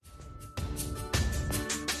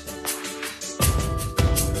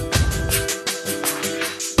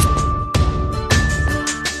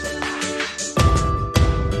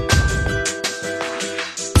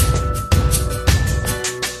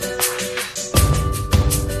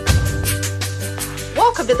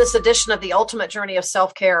to this edition of The Ultimate Journey of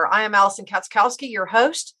Self-Care. I am Allison Katzkowski, your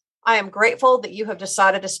host. I am grateful that you have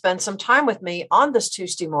decided to spend some time with me on this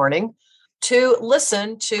Tuesday morning to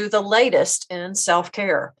listen to the latest in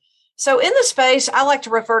self-care. So in this space, I like to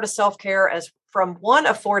refer to self-care as from one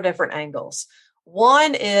of four different angles.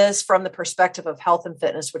 One is from the perspective of health and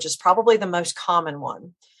fitness, which is probably the most common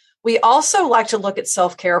one. We also like to look at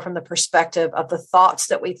self-care from the perspective of the thoughts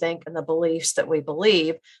that we think and the beliefs that we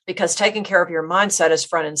believe, because taking care of your mindset is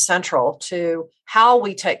front and central to how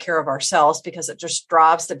we take care of ourselves, because it just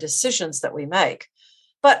drives the decisions that we make.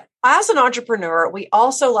 But as an entrepreneur, we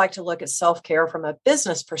also like to look at self-care from a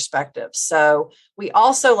business perspective. So we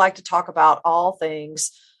also like to talk about all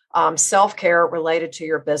things self-care related to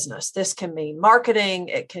your business. This can mean marketing.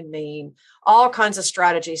 It can mean all kinds of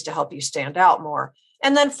strategies to help you stand out more.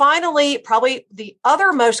 And then finally, probably the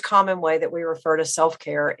other most common way that we refer to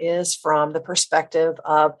self-care is from the perspective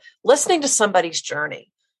of listening to somebody's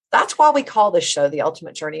journey. That's why we call this show The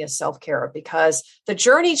Ultimate Journey of Self-Care, because the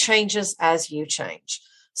journey changes as you change.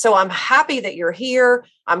 So I'm happy that you're here.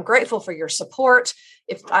 I'm grateful for your support.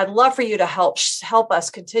 I'd love for you to help us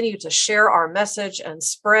continue to share our message and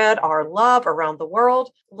spread our love around the world.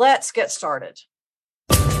 Let's get started.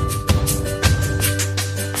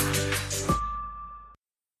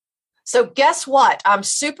 So guess what? I'm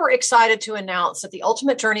super excited to announce that the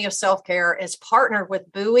Ultimate Journey of Self-Care is partnered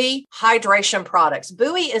with Buoy Hydration Products.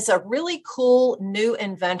 Buoy is a really cool new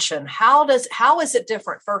invention. How is it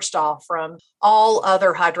different, first off, from all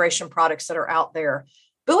other hydration products that are out there?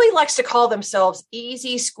 Buoy likes to call themselves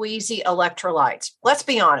easy squeezy electrolytes. Let's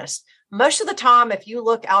be honest. Most of the time, if you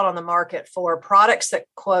look out on the market for products that,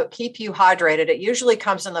 quote, keep you hydrated, it usually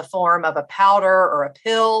comes in the form of a powder or a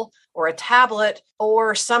pill or a tablet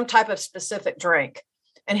or some type of specific drink.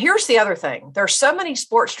 And here's the other thing. There's so many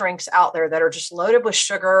sports drinks out there that are just loaded with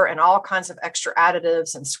sugar and all kinds of extra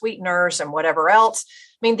additives and sweeteners and whatever else.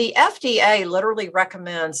 I mean, the FDA literally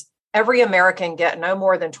recommends every American get no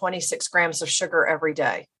more than 26 grams of sugar every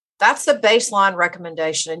day. That's the baseline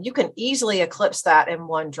recommendation, and you can easily eclipse that in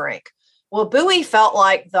one drink. Well, Buoy felt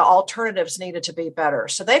like the alternatives needed to be better.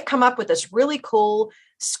 So they've come up with this really cool,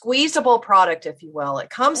 squeezable product, if you will. It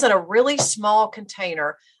comes in a really small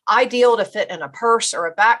container, ideal to fit in a purse or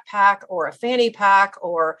a backpack or a fanny pack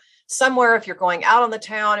or somewhere if you're going out on the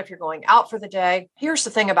town, if you're going out for the day. Here's the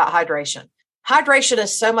thing about hydration. Hydration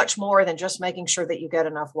is so much more than just making sure that you get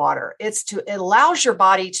enough water. It allows your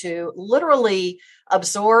body to literally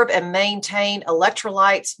absorb and maintain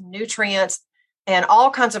electrolytes, nutrients, and all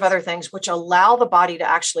kinds of other things, which allow the body to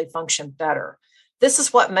actually function better. This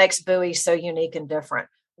is what makes Buoy so unique and different.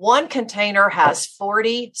 One container has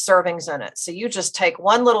 40 servings in it. So you just take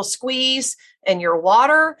one little squeeze in your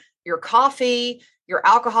water, your coffee, your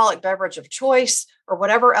alcoholic beverage of choice, or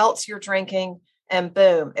whatever else you're drinking, and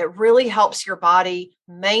boom, it really helps your body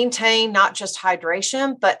maintain not just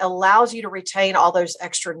hydration, but allows you to retain all those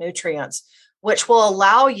extra nutrients, which will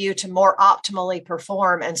allow you to more optimally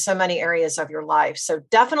perform in so many areas of your life. So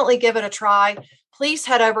definitely give it a try. Please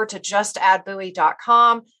head over to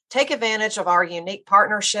justaddbuoy.com, take advantage of our unique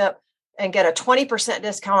partnership, and get a 20%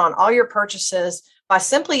 discount on all your purchases by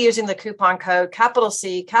simply using the coupon code capital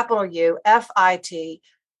C, capital U, FIT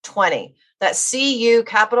 20. That's CU,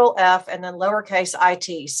 capital F, and then lowercase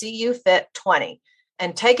it, CU Fit 20.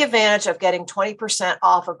 And take advantage of getting 20%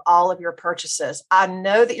 off of all of your purchases. I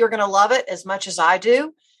know that you're going to love it as much as I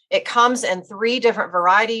do. It comes in 3 different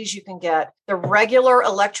varieties. You can get the regular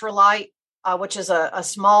electrolyte, which is a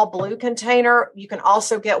small blue container. You can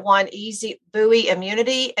also get one easy Buoy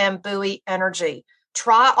Immunity and Buoy Energy.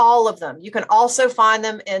 Try all of them. You can also find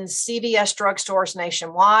them in CVS drugstores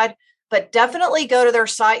nationwide, but definitely go to their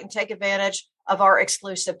site and take advantage of our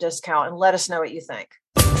exclusive discount and let us know what you think.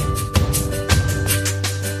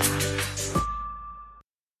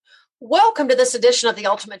 Welcome to this edition of The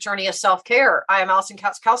Ultimate Journey of Self-Care. I am Allison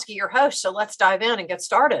Katzkowski, your host, so let's dive in and get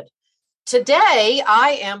started. Today,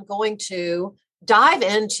 I am going to dive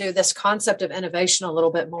into this concept of innovation a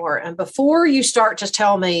little bit more. And before you start, just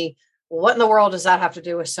tell me, what in the world does that have to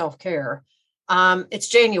do with self-care? It's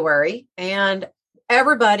January, and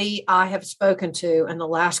everybody I have spoken to in the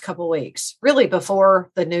last couple of weeks, really before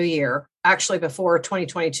the new year, actually before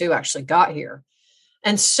 2022 actually got here,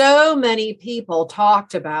 and so many people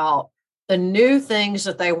talked about the new things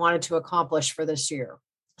that they wanted to accomplish for this year.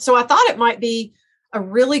 So I thought it might be a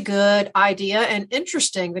really good idea and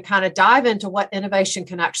interesting to kind of dive into what innovation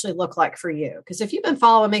can actually look like for you. Because if you've been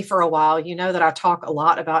following me for a while, you know that I talk a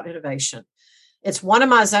lot about innovation. It's one of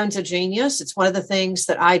my zones of genius. It's one of the things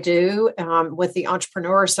that I do with the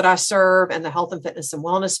entrepreneurs that I serve in the health and fitness and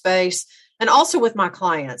wellness space, and also with my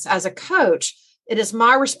clients. As a coach, it is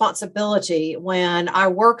my responsibility when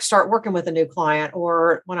I start working with a new client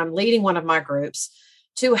or when I'm leading one of my groups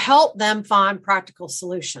to help them find practical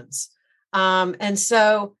solutions. And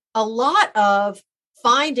so a lot of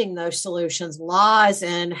finding those solutions lies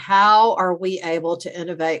in how are we able to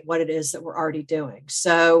innovate what it is that we're already doing.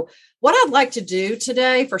 So what I'd like to do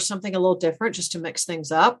today for something a little different, just to mix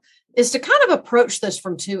things up, is to kind of approach this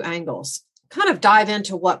from two angles, kind of dive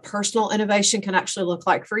into what personal innovation can actually look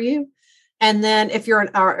like for you. And then if you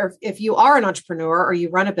are an entrepreneur or you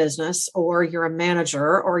run a business or you're a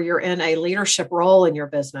manager or you're in a leadership role in your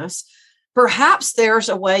business, perhaps there's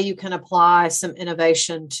a way you can apply some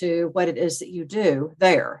innovation to what it is that you do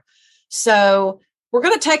there. So we're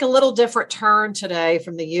going to take a little different turn today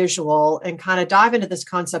from the usual and kind of dive into this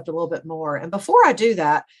concept a little bit more. And before I do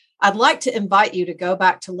that, I'd like to invite you to go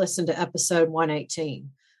back to listen to episode 118.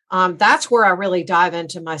 That's where I really dive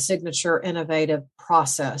into my signature innovative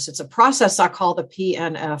process. It's a process I call the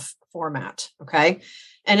PNF format. Okay.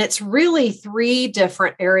 And it's really 3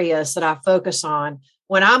 different areas that I focus on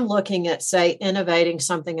when I'm looking at, say, innovating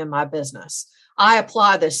something in my business. I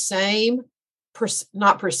apply the same,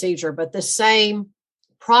 not procedure, but the same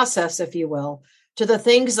process, if you will, to the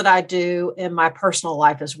things that I do in my personal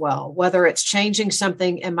life as well, whether it's changing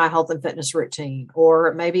something in my health and fitness routine,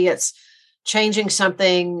 or maybe it's changing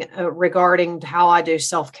something regarding how I do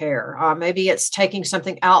self-care. Maybe it's taking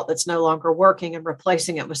something out that's no longer working and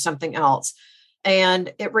replacing it with something else.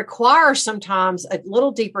 And it requires sometimes a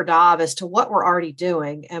little deeper dive as to what we're already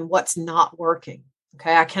doing and what's not working.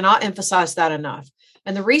 Okay. I cannot emphasize that enough.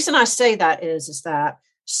 And the reason I say that is that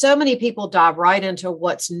so many people dive right into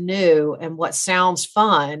what's new and what sounds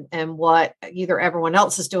fun and what either everyone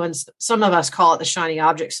else is doing. Some of us call it the shiny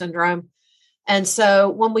object syndrome. And so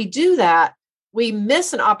when we do that, we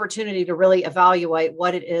miss an opportunity to really evaluate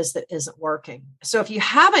what it is that isn't working. So if you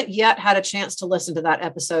haven't yet had a chance to listen to that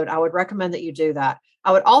episode, I would recommend that you do that.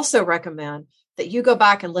 I would also recommend that you go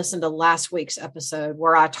back and listen to last week's episode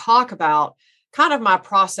where I talk about kind of my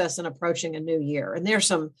process in approaching a new year. And there's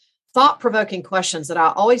some thought-provoking questions that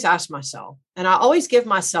I always ask myself. And I always give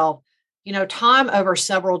myself, time over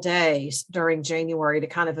several days during January to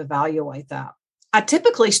kind of evaluate that. I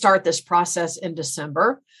typically start this process in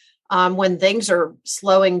December when things are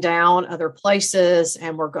slowing down other places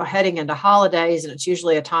and we're heading into holidays. And it's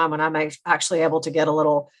usually a time when I'm actually able to get a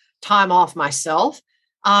little time off myself.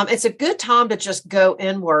 It's a good time to just go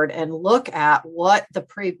inward and look at what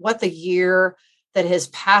the year that is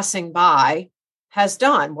passing by has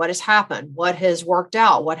done, what has happened, what has worked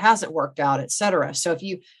out, what hasn't worked out, et cetera. So if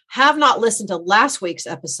you have not listened to last week's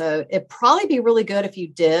episode, it'd probably be really good if you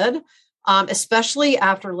did, especially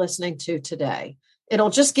after listening to today. It'll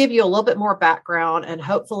just give you a little bit more background and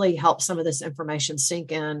hopefully help some of this information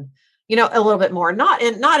sink in, a little bit more, not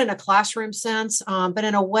in a classroom sense, but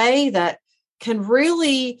in a way that can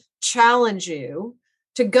really challenge you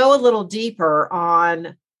to go a little deeper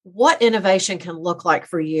on what innovation can look like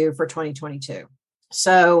for you for 2022.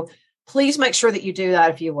 So please make sure that you do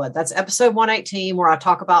that if you would. That's episode 118, where I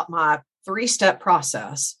talk about my 3-step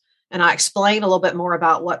process and I explain a little bit more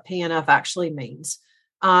about what PNF actually means.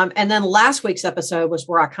 And then last week's episode was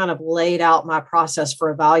where I kind of laid out my process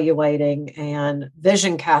for evaluating and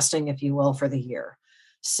vision casting, if you will, for the year.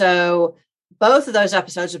 So both of those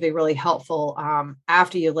episodes would be really helpful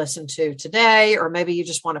after you listen to today, or maybe you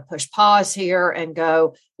just want to push pause here and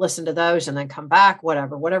go listen to those and then come back,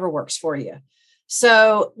 whatever works for you.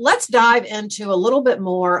 So let's dive into a little bit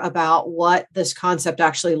more about what this concept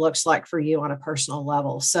actually looks like for you on a personal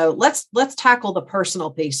level. So let's tackle the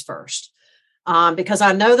personal piece first, because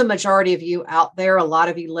I know the majority of you out there, a lot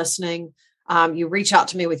of you listening, you reach out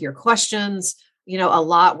to me with your questions. A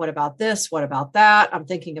lot. What about this? What about that? I'm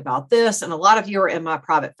thinking about this. And a lot of you are in my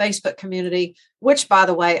private Facebook community, which, by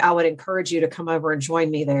the way, I would encourage you to come over and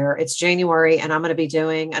join me there. It's January, and I'm going to be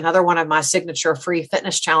doing another one of my signature free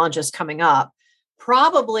fitness challenges coming up,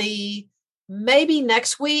 probably maybe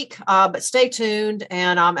next week, but stay tuned.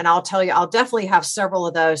 And I'll tell you, I'll definitely have several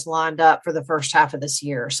of those lined up for the first half of this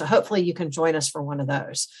year. So hopefully you can join us for one of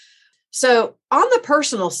those. So on the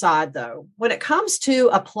personal side, though, when it comes to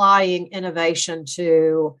applying innovation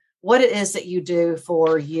to what it is that you do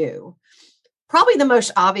for you, probably the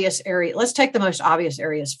most obvious area, let's take the most obvious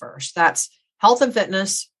areas first. That's health and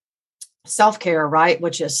fitness, self-care, right?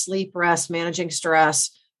 Which is sleep, rest, managing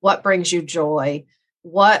stress, what brings you joy,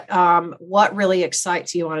 what really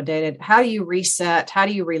excites you on a day-to-day, how do you reset, how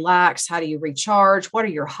do you relax, how do you recharge, what are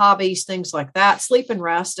your hobbies, things like that. Sleep and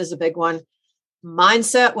rest is a big one.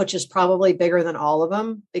 Mindset, which is probably bigger than all of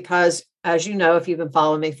them, because as you know, if you've been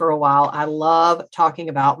following me for a while, I love talking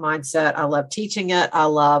about mindset. I love teaching it. I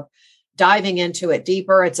love diving into it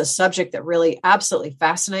deeper. It's a subject that really absolutely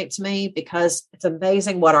fascinates me because it's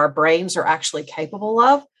amazing what our brains are actually capable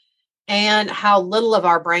of and how little of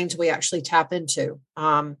our brains we actually tap into,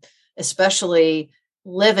 especially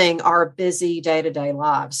living our busy day-to-day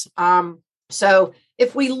lives. So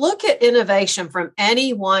if we look at innovation from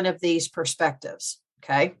any one of these perspectives,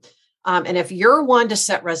 okay, and if you're one to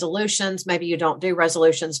set resolutions, maybe you don't do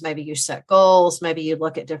resolutions, maybe you set goals, maybe you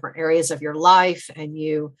look at different areas of your life and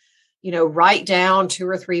you write down 2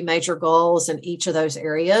 or 3 major goals in each of those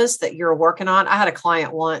areas that you're working on. I had a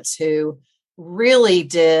client once who really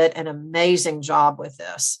did an amazing job with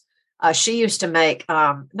this. She used to make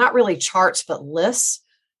not really charts, but lists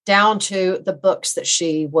down to the books that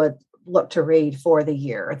she would look to read for the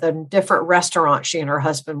year, the different restaurants she and her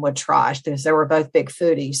husband would try because they were both big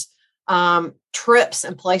foodies, trips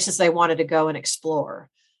and places they wanted to go and explore,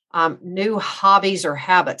 new hobbies or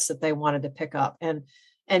habits that they wanted to pick up.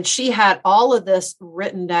 And she had all of this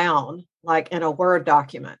written down like in a Word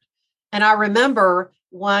document. And I remember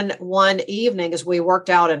one evening as we worked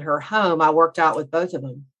out in her home, I worked out with both of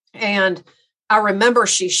them. And I remember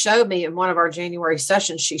she showed me in one of our January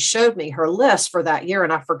sessions, she showed me her list for that year.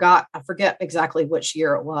 And I forget exactly which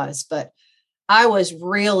year it was, but I was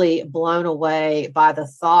really blown away by the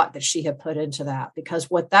thought that she had put into that, because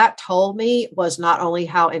what that told me was not only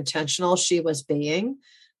how intentional she was being,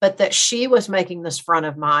 but that she was making this front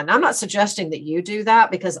of mind. I'm not suggesting that you do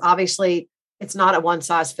that because obviously it's not a one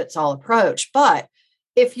size fits all approach. But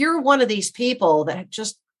if you're one of these people that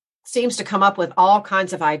just seems to come up with all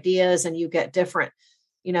kinds of ideas and you get different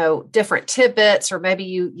tidbits, or maybe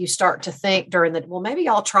you start to think during well, maybe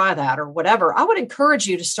I'll try that or whatever, I would encourage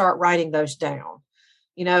you to start writing those down.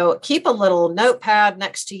 Keep a little notepad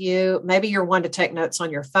next to you. Maybe you're one to take notes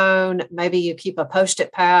on your phone. Maybe you keep a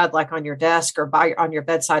Post-it pad like on your desk or on your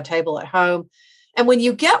bedside table at home. And when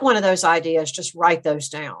you get one of those ideas, just write those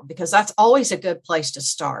down, because that's always a good place to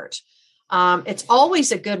start. It's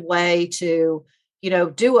always a good way to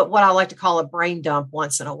do what I like to call a brain dump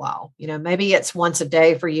once in a while. Maybe it's once a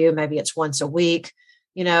day for you. Maybe it's once a week.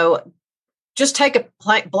 Just take a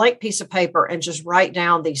blank piece of paper and just write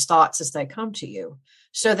down these thoughts as they come to you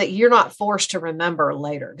so that you're not forced to remember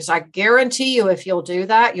later. Because I guarantee you, if you'll do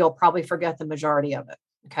that, you'll probably forget the majority of it.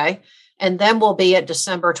 Okay. And then we'll be at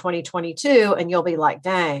December 2022 and you'll be like,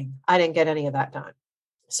 dang, I didn't get any of that done.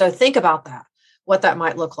 So think about that, what that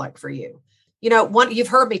might look like for you. You've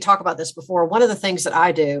heard me talk about this before. One of the things that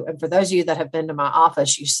I do, and for those of you that have been to my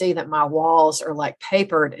office, you see that my walls are like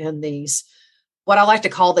papered in these, what I like to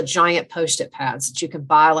call the giant Post-it pads that you can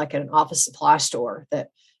buy like at an office supply store, that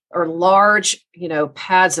are large,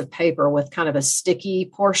 pads of paper with kind of a sticky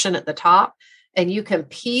portion at the top. And you can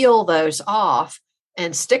peel those off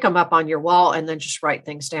and stick them up on your wall and then just write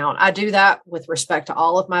things down. I do that with respect to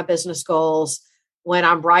all of my business goals. When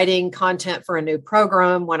I'm writing content for a new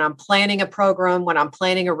program, when I'm planning a program, when I'm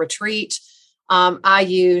planning a retreat, I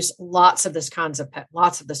use lots of this kind of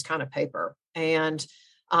paper. And,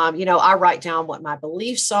 I write down what my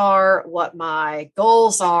beliefs are, what my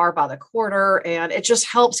goals are by the quarter, and it just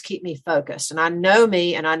helps keep me focused. And I know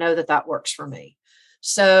me, and I know that works for me.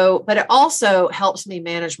 So, but it also helps me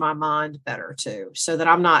manage my mind better too, so that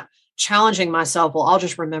I'm not challenging myself. Well, I'll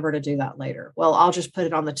just remember to do that later. Well, I'll just put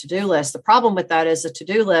it on the to-do list. The problem with that is the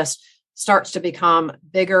to-do list starts to become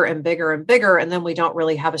bigger and bigger and bigger. And then we don't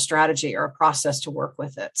really have a strategy or a process to work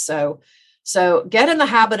with it. So get in the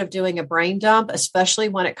habit of doing a brain dump, especially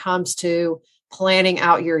when it comes to planning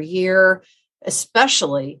out your year,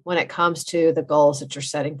 especially when it comes to the goals that you're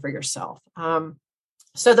setting for yourself.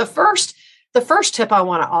 So the first tip I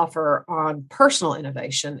want to offer on personal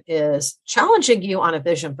innovation is challenging you on a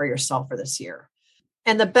vision for yourself for this year.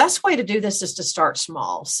 And the best way to do this is to start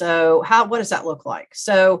small. So what does that look like?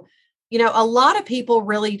 So, a lot of people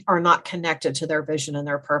really are not connected to their vision and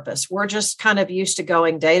their purpose. We're just kind of used to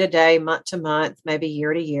going day to day, month to month, maybe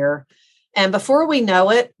year to year. And before we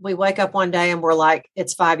know it, we wake up one day and we're like,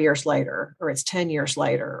 it's 5 years later, or it's 10 years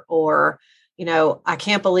later, or I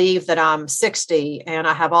can't believe that I'm 60 and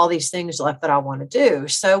I have all these things left that I want to do.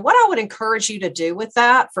 So what I would encourage you to do with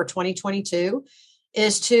that for 2022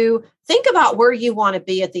 is to think about where you want to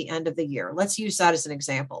be at the end of the year. Let's use that as an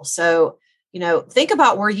example. So, think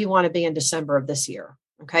about where you want to be in December of this year.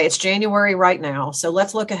 Okay. It's January right now. So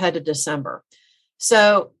let's look ahead to December.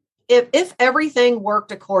 So if everything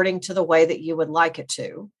worked according to the way that you would like it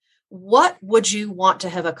to, what would you want to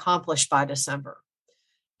have accomplished by December?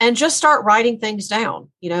 And just start writing things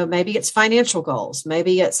down. Maybe it's financial goals.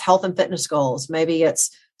 Maybe it's health and fitness goals. Maybe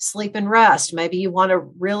it's sleep and rest. Maybe you want to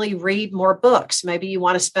really read more books. Maybe you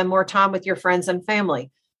want to spend more time with your friends and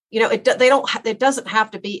family. it doesn't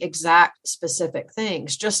have to be exact specific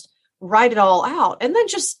things. Just write it all out and then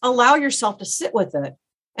just allow yourself to sit with it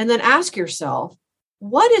and then ask yourself,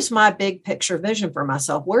 what is my big picture vision for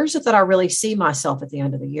myself? Where is it that I really see myself at the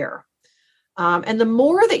end of the year? And the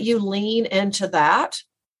more that you lean into that,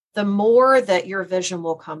 the more that your vision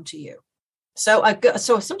will come to you. So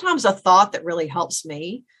sometimes a thought that really helps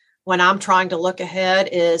me when I'm trying to look ahead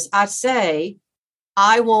is I say,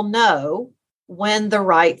 I will know when the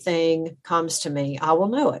right thing comes to me. I will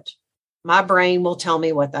know it. My brain will tell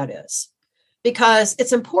me what that is. Because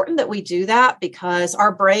it's important that we do that, because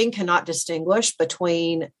our brain cannot distinguish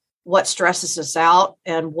between what stresses us out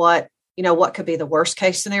and what could be the worst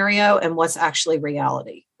case scenario and what's actually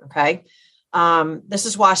reality. Okay. This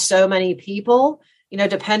is why so many people,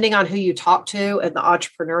 depending on who you talk to in the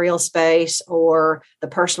entrepreneurial space or the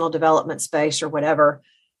personal development space or whatever,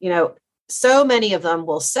 so many of them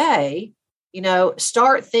will say,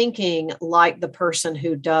 start thinking like the person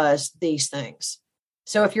who does these things.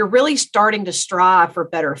 So if you're really starting to strive for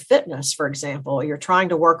better fitness, for example, you're trying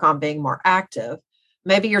to work on being more active.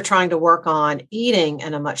 Maybe you're trying to work on eating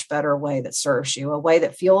in a much better way that serves you, a way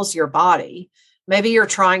that fuels your body. Maybe you're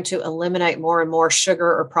trying to eliminate more and more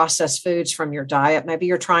sugar or processed foods from your diet. Maybe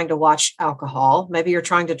you're trying to watch alcohol. Maybe you're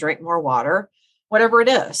trying to drink more water, whatever it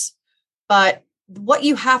is. But what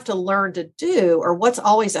you have to learn to do, or what's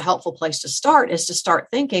always a helpful place to start, is to start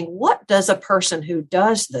thinking, what does a person who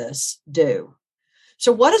does this do?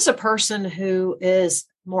 So what is a person who is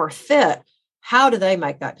more fit? How do they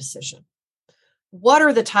make that decision? What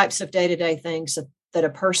are the types of day-to-day things that a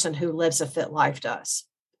person who lives a fit life does?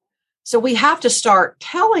 So we have to start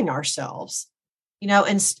telling ourselves,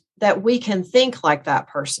 and that we can think like that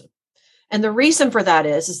person. And the reason for that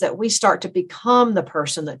is that we start to become the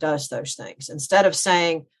person that does those things, instead of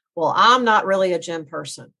saying, well, I'm not really a gym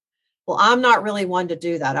person. Well, I'm not really one to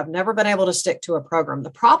do that. I've never been able to stick to a program. The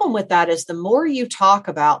problem with that is the more you talk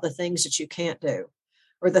about the things that you can't do,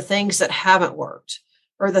 or the things that haven't worked,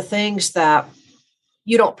 or the things that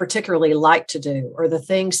you don't particularly like to do, or the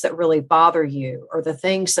things that really bother you, or the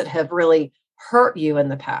things that have really hurt you in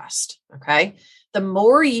the past. Okay. The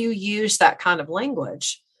more you use that kind of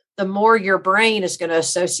language, the more your brain is going to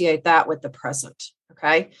associate that with the present.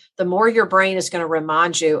 Okay. The more your brain is going to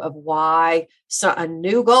remind you of why a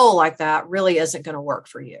new goal like that really isn't going to work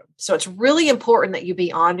for you. So it's really important that you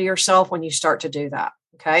be onto yourself when you start to do that.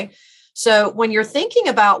 Okay. So when you're thinking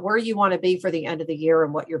about where you want to be for the end of the year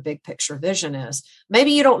and what your big picture vision is,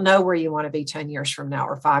 maybe you don't know where you want to be 10 years from now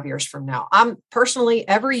or 5 years from now. I'm personally,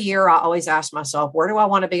 every year, I always ask myself, where do I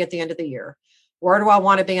want to be at the end of the year? Where do I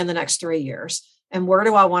want to be in the next 3 years? And where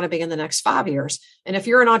do I want to be in the next 5 years? And if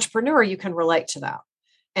you're an entrepreneur, you can relate to that.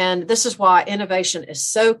 And this is why innovation is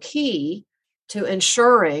so key to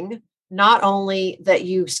ensuring not only that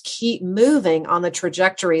you keep moving on the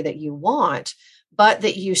trajectory that you want, but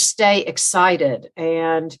that you stay excited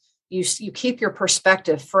and you keep your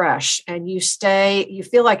perspective fresh and you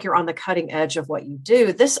feel like you're on the cutting edge of what you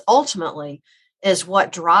do. This ultimately is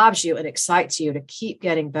what drives you and excites you to keep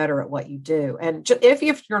getting better at what you do. And if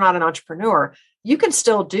you're not an entrepreneur, you can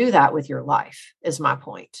still do that with your life, is my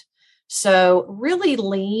point. So really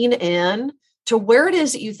lean in to where it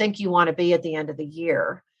is that you think you want to be at the end of the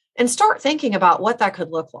year and start thinking about what that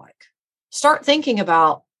could look like. Start thinking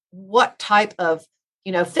about what type of,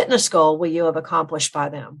 fitness goal will you have accomplished by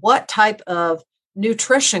then? What type of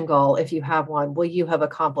nutrition goal, if you have one, will you have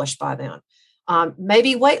accomplished by then?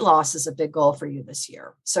 Maybe weight loss is a big goal for you this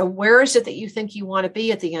year. So where is it that you think you want to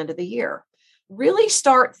be at the end of the year? Really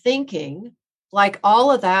start thinking like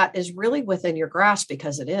all of that is really within your grasp,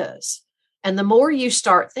 because it is. And the more you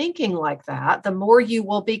start thinking like that, the more you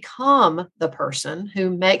will become the person who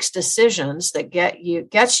makes decisions that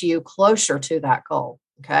gets you closer to that goal.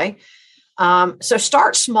 Okay. So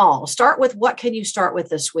start small. Start with, what can you start with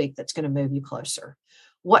this week that's going to move you closer?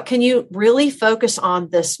 What can you really focus on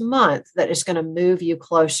this month that is going to move you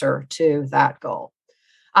closer to that goal?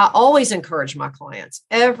 I always encourage my clients,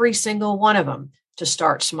 every single one of them, to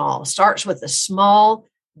start small. Starts with the small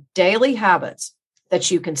daily habits that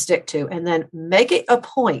you can stick to, and then make it a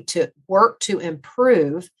point to work to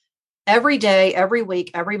improve every day, every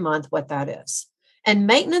week, every month, what that is. And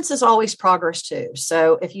maintenance is always progress too.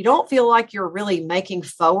 So if you don't feel like you're really making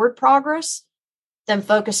forward progress, then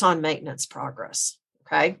focus on maintenance progress.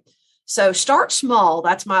 Okay. So start small.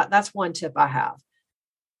 That's one tip I have.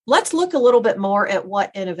 Let's look a little bit more at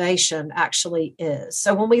what innovation actually is.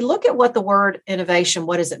 So when we look at what the word innovation,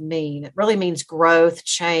 what does it mean? It really means growth,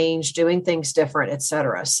 change, doing things different, et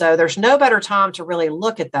cetera. So there's no better time to really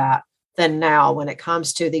look at that than now when it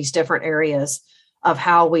comes to these different areas of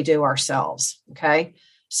how we do ourselves. Okay.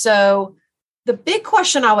 So the big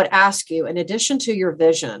question I would ask you, in addition to your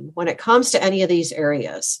vision, when it comes to any of these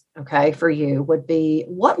areas, okay, for you would be,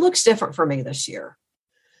 what looks different for me this year?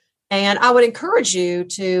 And I would encourage you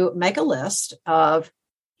to make a list of,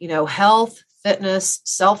 health, fitness,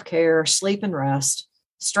 self-care, sleep and rest,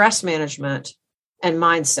 stress management, and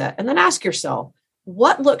mindset. And then ask yourself,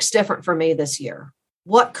 what looks different for me this year?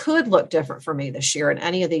 What could look different for me this year in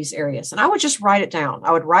any of these areas? And I would just write it down.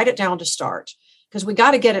 I would write it down to start, because we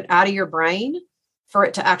got to get it out of your brain for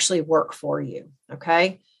it to actually work for you.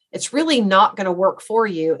 Okay. It's really not going to work for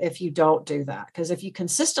you if you don't do that. Because if you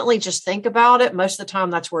consistently just think about it, most of the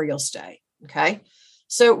time that's where you'll stay. Okay.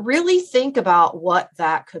 So really think about what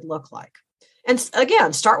that could look like. And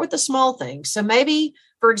again, start with the small things. So maybe,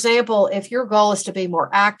 for example, if your goal is to be more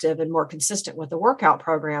active and more consistent with the workout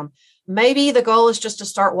program, maybe the goal is just to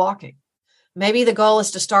start walking. Maybe the goal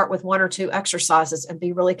is to start with 1 or 2 exercises and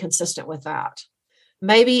be really consistent with that.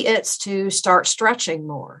 Maybe it's to start stretching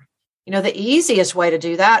more. The easiest way to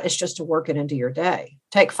do that is just to work it into your day.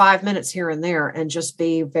 Take 5 minutes here and there and just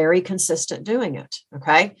be very consistent doing it.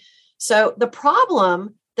 Okay. So the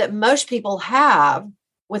problem that most people have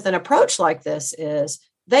with an approach like this is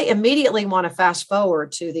they immediately want to fast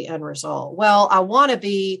forward to the end result. Well, I want to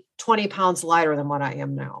be 20 pounds lighter than what I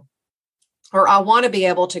am now. Or I want to be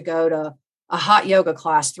able to go to a hot yoga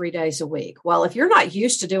class 3 days a week. Well, if you're not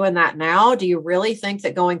used to doing that now, do you really think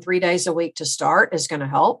that going 3 days a week to start is going to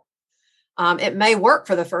help? It may work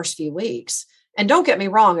for the first few weeks. And don't get me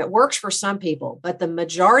wrong, it works for some people, but the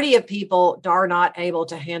majority of people are not able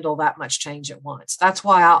to handle that much change at once. That's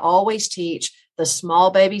why I always teach the small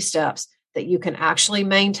baby steps that you can actually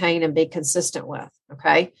maintain and be consistent with.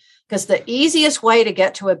 Okay. Because the easiest way to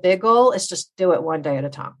get to a big goal is just do it one day at a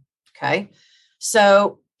time. Okay.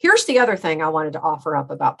 So here's the other thing I wanted to offer up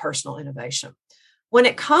about personal innovation. When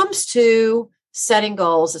it comes to setting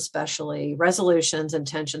goals, especially resolutions,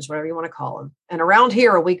 intentions, whatever you want to call them. And around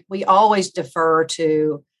here, we always defer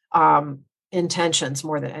to intentions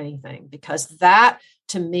more than anything, because that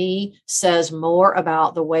to me says more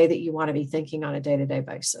about the way that you want to be thinking on a day-to-day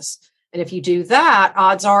basis. And if you do that,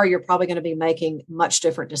 odds are you're probably going to be making much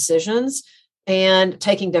different decisions and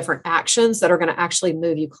taking different actions that are going to actually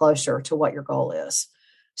move you closer to what your goal is.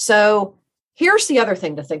 So here's the other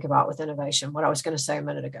thing to think about with innovation, what I was going to say a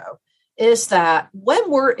minute ago, is that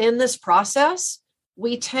when we're in this process,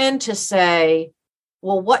 we tend to say,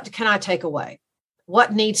 well, what can I take away?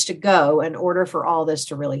 What needs to go in order for all this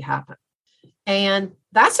to really happen? And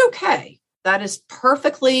that's okay. That is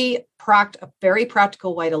perfectly a very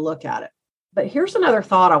practical way to look at it. But here's another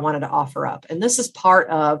thought I wanted to offer up. And this is part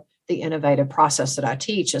of the innovative process that I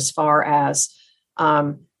teach, as far as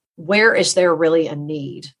where is there really a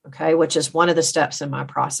need? Okay, which is one of the steps in my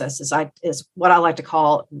process is what I like to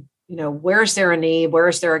call, where is there a need? Where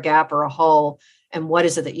is there a gap or a hole? And what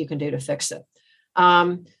is it that you can do to fix it?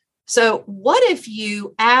 So what if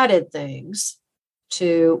you added things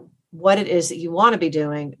to what it is that you want to be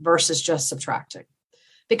doing versus just subtracting?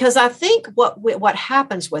 Because I think what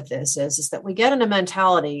happens with this is that we get in a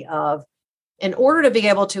mentality of, in order to be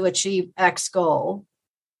able to achieve X goal,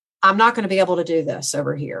 I'm not going to be able to do this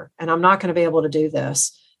over here, and I'm not going to be able to do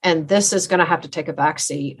this, and this is going to have to take a back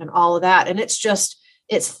seat and all of that. And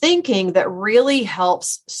it's thinking that really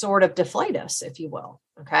helps sort of deflate us, if you will.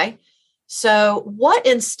 Okay. So what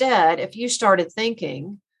instead, if you started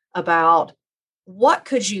thinking about what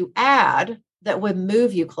could you add that would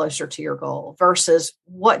move you closer to your goal versus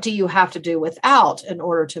what do you have to do without in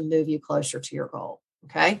order to move you closer to your goal?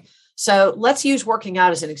 Okay. So let's use working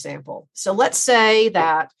out as an example. So let's say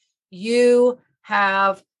that you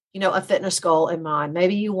have, a fitness goal in mind.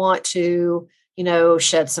 Maybe you want to,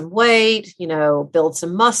 shed some weight, build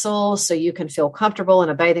some muscle so you can feel comfortable in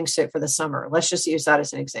a bathing suit for the summer. Let's just use that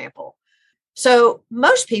as an example. So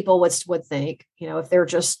most people would think, if they're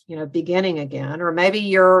just, beginning again, or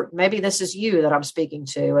maybe this is you that I'm speaking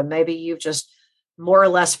to, and maybe you've just more or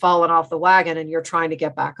less fallen off the wagon and you're trying to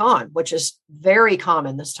get back on, which is very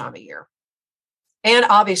common this time of year. And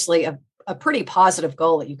obviously a pretty positive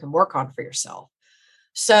goal that you can work on for yourself.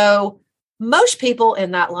 So most people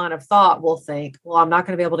in that line of thought will think, well, I'm not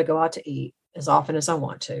going to be able to go out to eat as often as I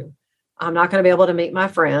want to. I'm not going to be able to meet my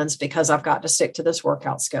friends because I've got to stick to this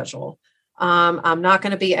workout schedule. I'm not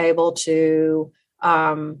going to be able to,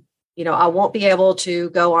 I won't be able to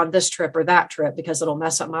go on this trip or that trip because it'll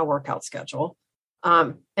mess up my workout schedule.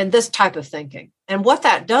 And this type of thinking. And what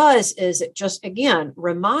that does is it just, again,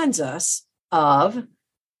 reminds us of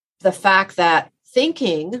the fact that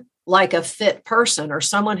thinking like a fit person or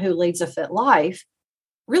someone who leads a fit life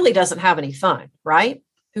really doesn't have any fun, right?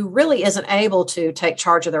 who really isn't able to take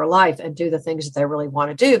charge of their life and do the things that they really want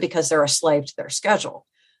to do because they're a slave to their schedule.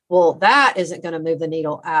 Well, that isn't going to move the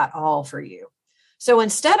needle at all for you. So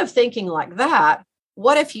instead of thinking like that,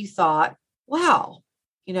 what if you thought, wow,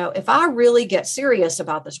 if I really get serious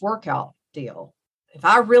about this workout deal, if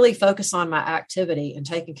I really focus on my activity and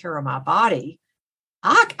taking care of my body,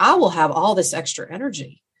 I will have all this extra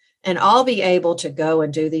energy and I'll be able to go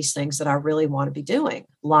and do these things that I really want to be doing,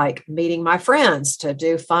 like meeting my friends to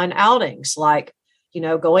do fun outings, like,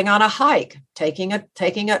 going on a hike, taking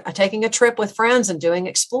a trip with friends and doing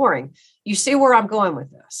exploring. You see where I'm going with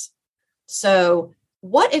this. So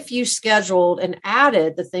what if you scheduled and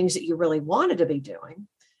added the things that you really wanted to be doing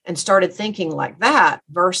and started thinking like that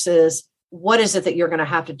versus what is it that you're going to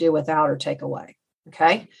have to do without or take away?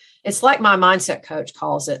 Okay. It's like my mindset coach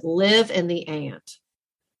calls it, live in the and.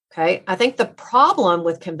 Okay. I think the problem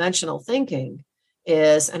with conventional thinking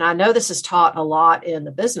is, and I know this is taught a lot in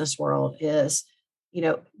the business world, is,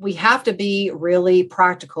 we have to be really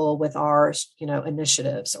practical with our,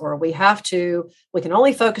 initiatives, or we can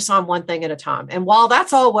only focus on one thing at a time. And while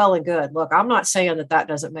that's all well and good, look, I'm not saying that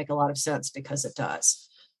doesn't make a lot of sense, because it does.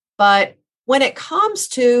 But when it comes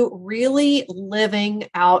to really living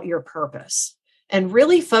out your purpose and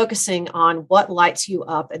really focusing on what lights you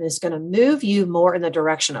up and is going to move you more in the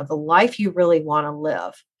direction of the life you really want to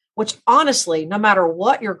live, which honestly, no matter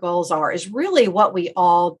what your goals are, is really what we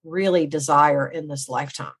all really desire in this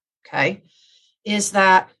lifetime, okay, is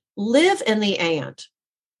that live in the and.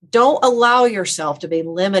 Don't allow yourself to be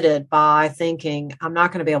limited by thinking, I'm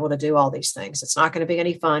not going to be able to do all these things. It's not going to be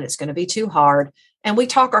any fun. It's going to be too hard. And we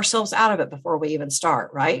talk ourselves out of it before we even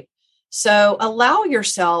start, right? So allow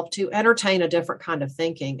yourself to entertain a different kind of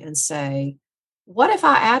thinking and say, what if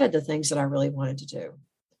I added the things that I really wanted to do?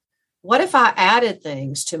 What if I added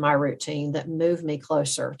things to my routine that move me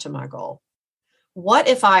closer to my goal? What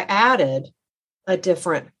if I added a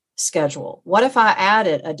different schedule? What if I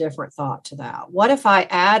added a different thought to that? What if I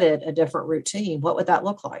added a different routine? What would that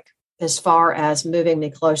look like as far as moving me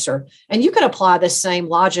closer? And you can apply this same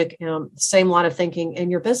logic, same line of thinking in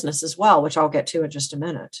your business as well, which I'll get to in just a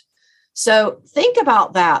minute. So think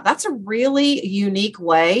about that. That's a really unique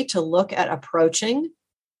way to look at approaching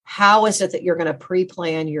how is it that you're going to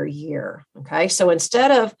pre-plan your year. Okay. So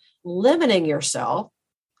instead of limiting yourself,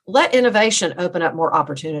 let innovation open up more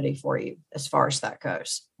opportunity for you as far as that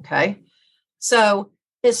goes. Okay. So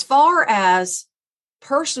as far as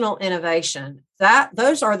personal innovation,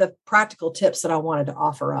 those are the practical tips that I wanted to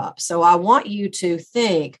offer up. So I want you to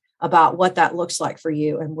think about what that looks like for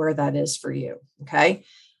you and where that is for you. Okay.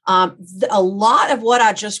 A lot of what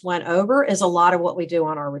I just went over is a lot of what we do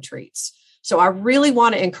on our retreats. So I really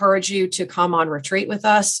want to encourage you to come on retreat with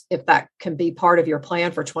us. If that can be part of your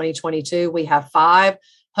plan for 2022, we have 5,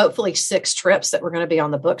 hopefully 6 trips that we're going to be on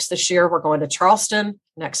the books this year. We're going to Charleston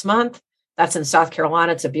next month. That's in South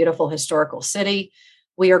Carolina. It's a beautiful historical city.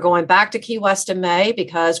 We are going back to Key West in May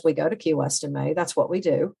because we go to Key West in May. That's what we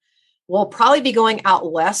do. We'll probably be going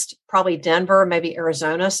out west, probably Denver, maybe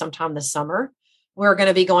Arizona sometime this summer. We're going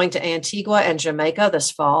to be going to Antigua and Jamaica this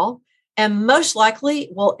fall. And most likely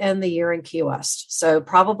we'll end the year in Key West. So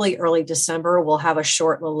probably early December, we'll have a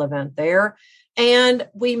short little event there. And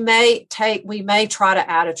we may try to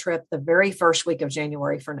add a trip the very first week of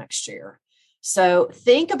January for next year. So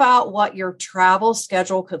think about what your travel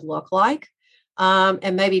schedule could look like,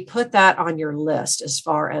 and maybe put that on your list as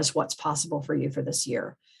far as what's possible for you for this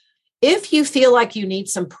year. If you feel like you need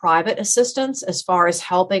some private assistance as far as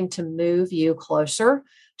helping to move you closer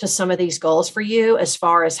to some of these goals for you, as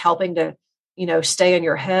far as helping to, stay in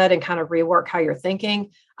your head and kind of rework how you're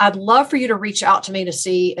thinking, I'd love for you to reach out to me to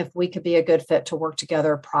see if we could be a good fit to work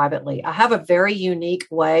together privately. I have a very unique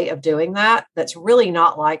way of doing that that's really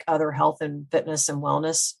not like other health and fitness and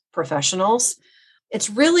wellness professionals. It's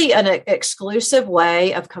really an exclusive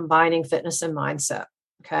way of combining fitness and mindset.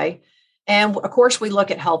 Okay. And of course, we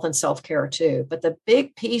look at health and self-care too. But the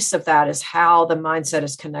big piece of that is how the mindset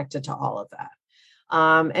is connected to all of that.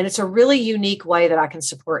 And it's a really unique way that I can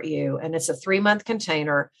support you. And it's a 3-month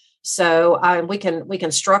container. So we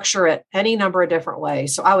can structure it any number of different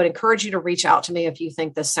ways. So I would encourage you to reach out to me if you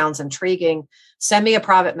think this sounds intriguing. Send me a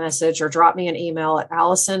private message or drop me an email at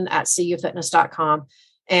allison@cufitness.com.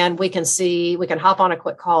 And we can hop on a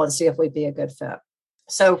quick call and see if we'd be a good fit.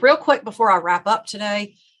 So real quick before I wrap up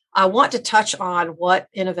today, I want to touch on what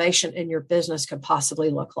innovation in your business could possibly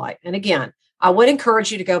look like. And again, I would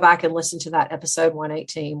encourage you to go back and listen to that episode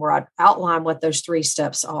 118, where I outline what those 3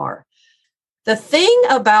 steps are. The thing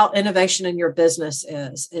about innovation in your business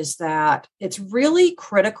is that it's really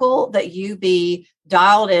critical that you be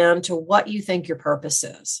dialed in to what you think your purpose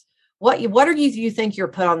is. What are you think you're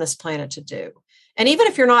put on this planet to do? And even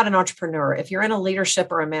if you're not an entrepreneur, if you're in a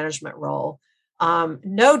leadership or a management role,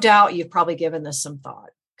 no doubt you've probably given this some thought.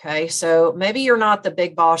 Okay. So maybe you're not the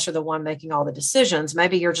big boss or the one making all the decisions.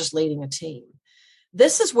 Maybe you're just leading a team.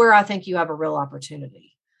 This is where I think you have a real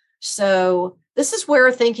opportunity. So this is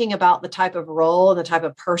where thinking about the type of role and the type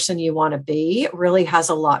of person you want to be really has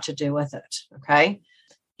a lot to do with it. Okay.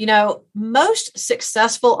 Most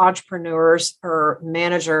successful entrepreneurs or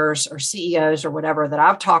managers or CEOs or whatever that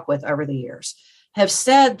I've talked with over the years have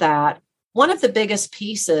said that one of the biggest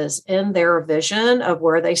pieces in their vision of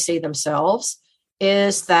where they see themselves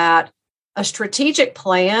is that a strategic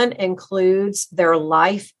plan includes their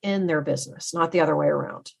life in their business, not the other way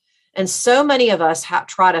around. And so many of us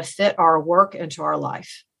try to fit our work into our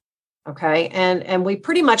life. Okay. And we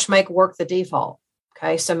pretty much make work the default.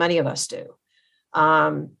 Okay. So many of us do.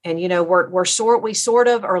 We sort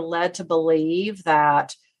of are led to believe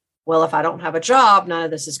that, well, if I don't have a job, none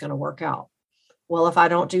of this is going to work out. Well, if I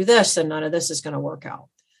don't do this, then none of this is going to work out.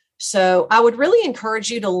 So I would really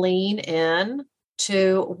encourage you to lean in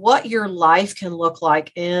to what your life can look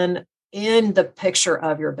like in the picture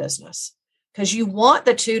of your business, because you want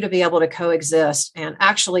the two to be able to coexist and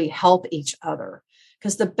actually help each other.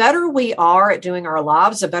 Because the better we are at doing our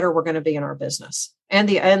lives, the better we're going to be in our business, and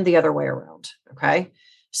the other way around. Okay.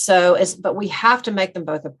 But we have to make them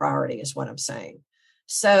both a priority is what I'm saying.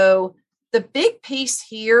 So the big piece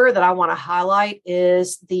here that I want to highlight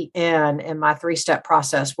is the N in my 3-step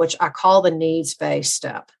process, which I call the needs-based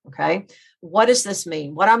step. Okay. What does this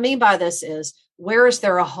mean? What I mean by this is, where is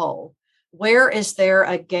there a hole? Where is there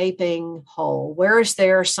a gaping hole? Where is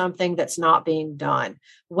there something that's not being done?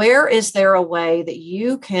 Where is there a way that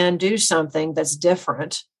you can do something that's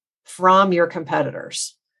different from your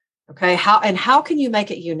competitors? Okay. How can you make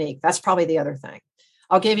it unique? That's probably the other thing.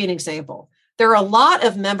 I'll give you an example. There are a lot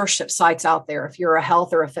of membership sites out there. If you're a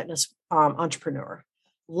health or a fitness entrepreneur,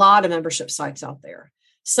 a lot of membership sites out there.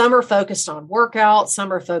 Some are focused on workout.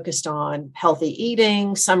 Some are focused on healthy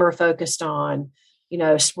eating. Some are focused on,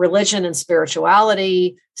 religion and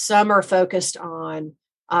spirituality. Some are focused on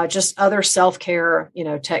just other self-care,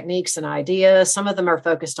 techniques and ideas. Some of them are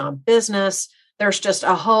focused on business. There's just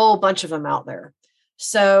a whole bunch of them out there.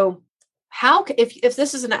 So if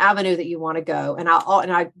this is an avenue that you want to go,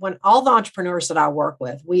 when all the entrepreneurs that I work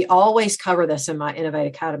with, we always cover this in my Innovate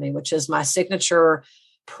Academy, which is my signature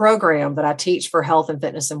program that I teach for health and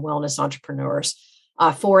fitness and wellness entrepreneurs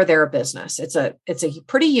for their business. It's a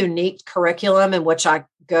pretty unique curriculum in which I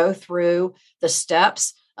go through the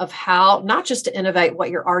steps of how not just to innovate what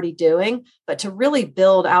you're already doing, but to really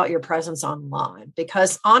build out your presence online.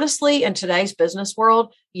 Because honestly, in today's business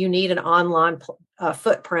world, you need an online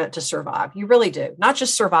footprint to survive. You really do. Not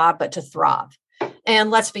just survive, but to thrive. And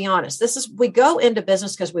let's be honest, we go into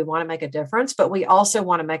business because we want to make a difference, but we also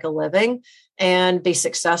want to make a living and be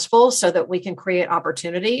successful so that we can create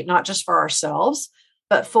opportunity, not just for ourselves,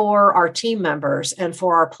 but for our team members and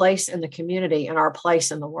for our place in the community and our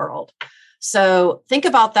place in the world. So think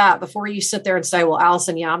about that before you sit there and say, well,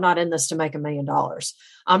 Allison, I'm not in this to make $1 million.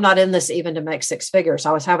 I'm not in this even to make 6 figures.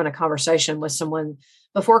 I was having a conversation with someone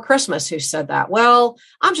before Christmas who said that, well,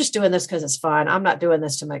 I'm just doing this because it's fun. I'm not doing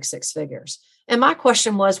this to make 6 figures. And my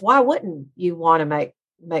question was, why wouldn't you want to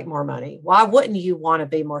make more money? Why wouldn't you want to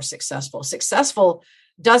be more successful? Successful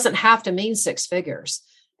doesn't have to mean 6 figures.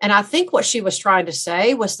 And I think what she was trying to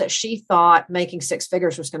say was that she thought making 6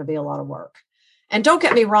 figures was going to be a lot of work. And don't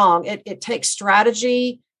get me wrong, it takes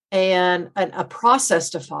strategy and a process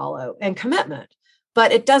to follow and commitment,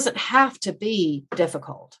 but it doesn't have to be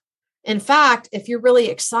difficult. In fact, if you're really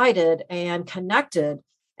excited and connected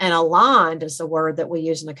and aligned, is the word that we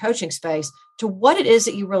use in the coaching space, to what it is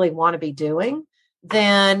that you really want to be doing,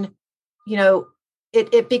 then,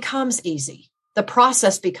 it becomes easy. The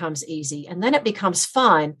process becomes easy, and then it becomes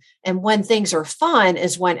fun. And when things are fun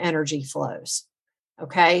is when energy flows.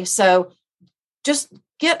 Okay. So just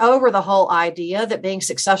get over the whole idea that being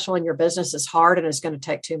successful in your business is hard and is going to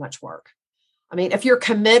take too much work. I mean, if you're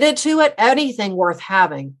committed to it, anything worth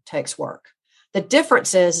having takes work. The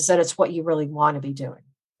difference is that it's what you really want to be doing.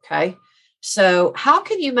 Okay. So how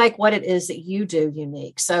can you make what it is that you do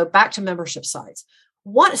unique? So back to membership sites.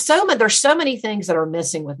 There's so many things that are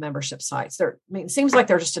missing with membership sites. It seems like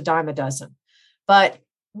they're just a dime a dozen. But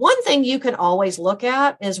one thing you can always look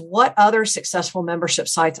at is what other successful membership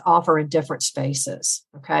sites offer in different spaces.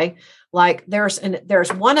 Okay. Like there's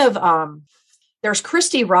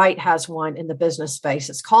Christy Wright has one in the business space.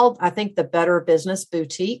 It's called, I think, the Better Business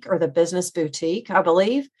Boutique or the Business Boutique, I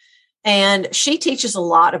believe. And she teaches a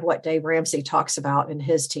lot of what Dave Ramsey talks about in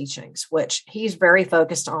his teachings, which he's very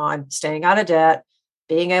focused on staying out of debt,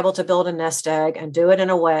 being able to build a nest egg and do it in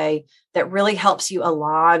a way that really helps you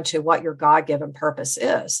align to what your God-given purpose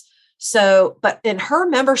is. So, but in her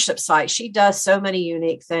membership site, she does so many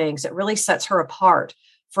unique things. It really sets her apart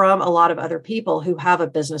from a lot of other people who have a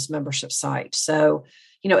business membership site. So,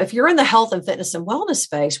 if you're in the health and fitness and wellness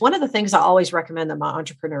space, one of the things I always recommend that my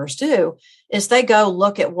entrepreneurs do is they go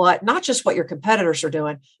look at not just what your competitors are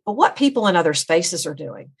doing, but what people in other spaces are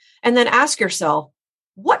doing. And then ask yourself,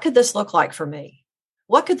 what could this look like for me?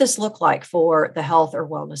 What could this look like for the health or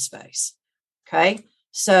wellness space? Okay.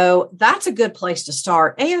 So that's a good place to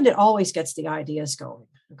start. And it always gets the ideas going.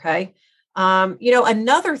 Okay.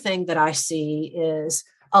 Another thing that I see is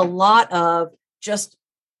a lot of just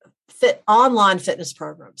online fitness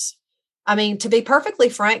programs. I mean, to be perfectly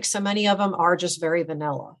frank, so many of them are just very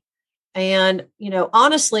vanilla. And,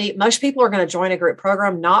 honestly, most people are going to join a group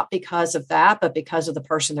program, not because of that, but because of the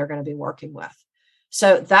person they're going to be working with.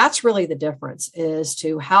 So that's really the difference, is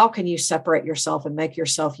to how can you separate yourself and make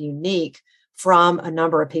yourself unique from a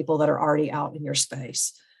number of people that are already out in your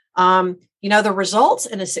space. The results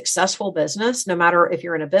in a successful business, no matter if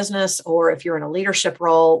you're in a business or if you're in a leadership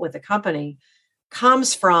role with a company,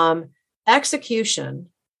 comes from execution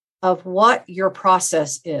of what your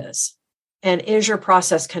process is. And is your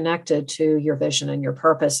process connected to your vision and your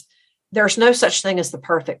purpose? There's no such thing as the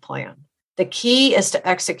perfect plan. The key is to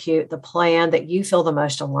execute the plan that you feel the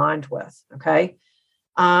most aligned with. Okay.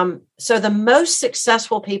 So the most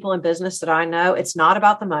successful people in business that I know, it's not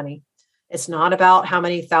about the money. It's not about how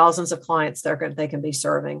many thousands of clients they can be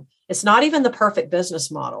serving. It's not even the perfect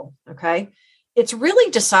business model. Okay. It's really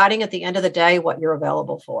deciding at the end of the day what you're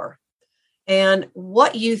available for and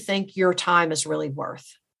what you think your time is really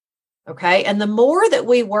worth. Okay. And the more that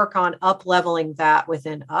we work on up-leveling that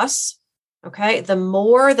within us, okay, the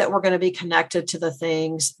more that we're going to be connected to the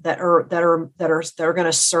things that are going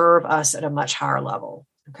to serve us at a much higher level.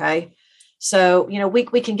 Okay. So,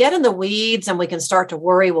 we can get in the weeds and we can start to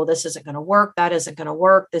worry, well, this isn't going to work. That isn't going to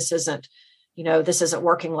work. This isn't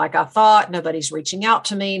working like I thought. Nobody's reaching out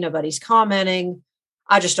to me. Nobody's commenting.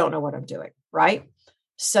 I just don't know what I'm doing. Right.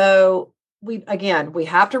 So we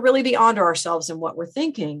have to really be onto ourselves and what we're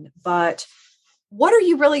thinking, but what are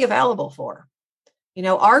you really available for?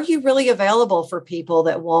 Are you really available for people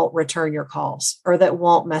that won't return your calls or that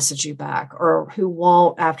won't message you back or who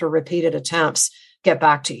won't, after repeated attempts, get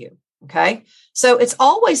back to you? Okay. So it's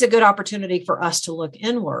always a good opportunity for us to look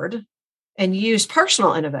inward and use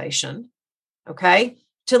personal innovation, okay,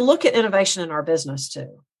 to look at innovation in our business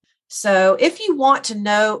too. So if you want to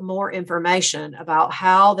know more information about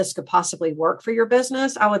how this could possibly work for your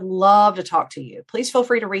business, I would love to talk to you. Please feel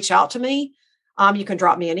free to reach out to me. You can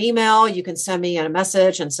drop me an email. You can send me a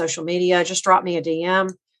message on social media. Just drop me a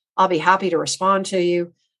DM. I'll be happy to respond to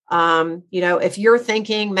you. If you're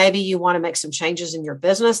thinking maybe you want to make some changes in your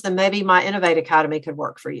business, then maybe my Innovate Academy could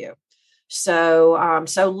work for you. So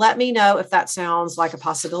let me know if that sounds like a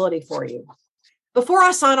possibility for you. Before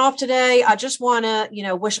I sign off today, I just want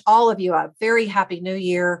to, wish all of you a very happy new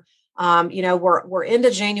year. We're into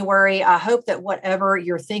January. I hope that whatever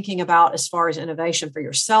you're thinking about as far as innovation for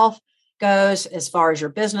yourself goes, as far as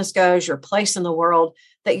your business goes, your place in the world,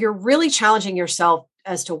 that you're really challenging yourself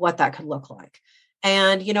as to what that could look like.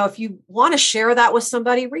 And, if you want to share that with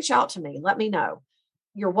somebody, reach out to me. Let me know.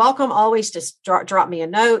 You're welcome always to drop me a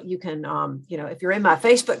note. You can, if you're in my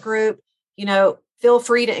Facebook group, feel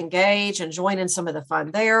free to engage and join in some of the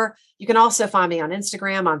fun there. You can also find me on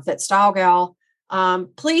Instagram. I'm Fit Style Gal.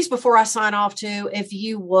 Please, before I sign off too, if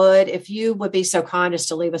you would be so kind as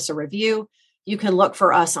to leave us a review. You can look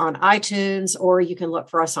for us on iTunes or you can look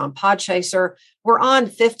for us on Podchaser. We're on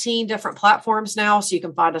 15 different platforms now. So you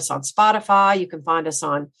can find us on Spotify. You can find us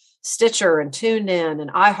on Stitcher and TuneIn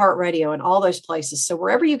and iHeartRadio and all those places. So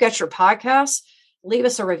wherever you get your podcasts, leave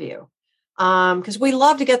us a review because we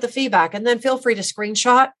love to get the feedback. And then feel free to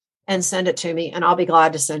screenshot and send it to me. And I'll be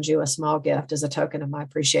glad to send you a small gift as a token of my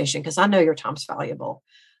appreciation because I know your time's valuable.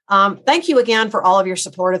 Thank you again for all of your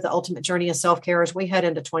support of the Ultimate Journey of Self-Care as we head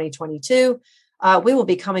into 2022. We will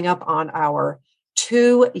be coming up on our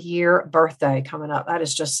 2-year birthday coming up. That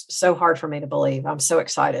is just so hard for me to believe. I'm so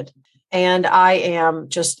excited. And I am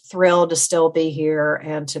just thrilled to still be here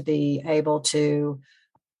and to be able to,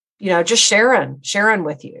 just sharing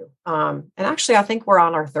with you. And actually, I think we're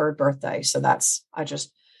on our 3rd birthday. So I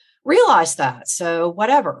just realized that. So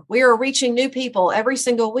whatever, we are reaching new people every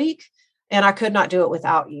single week. And I could not do it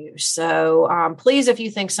without you. So please, if you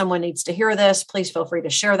think someone needs to hear this, please feel free to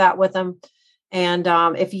share that with them. And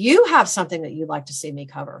if you have something that you'd like to see me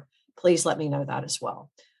cover, please let me know that as well.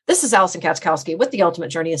 This is Allison Katzkowski with the Ultimate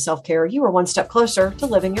Journey of Self-Care. You are one step closer to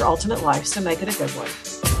living your ultimate life, so make it a good one.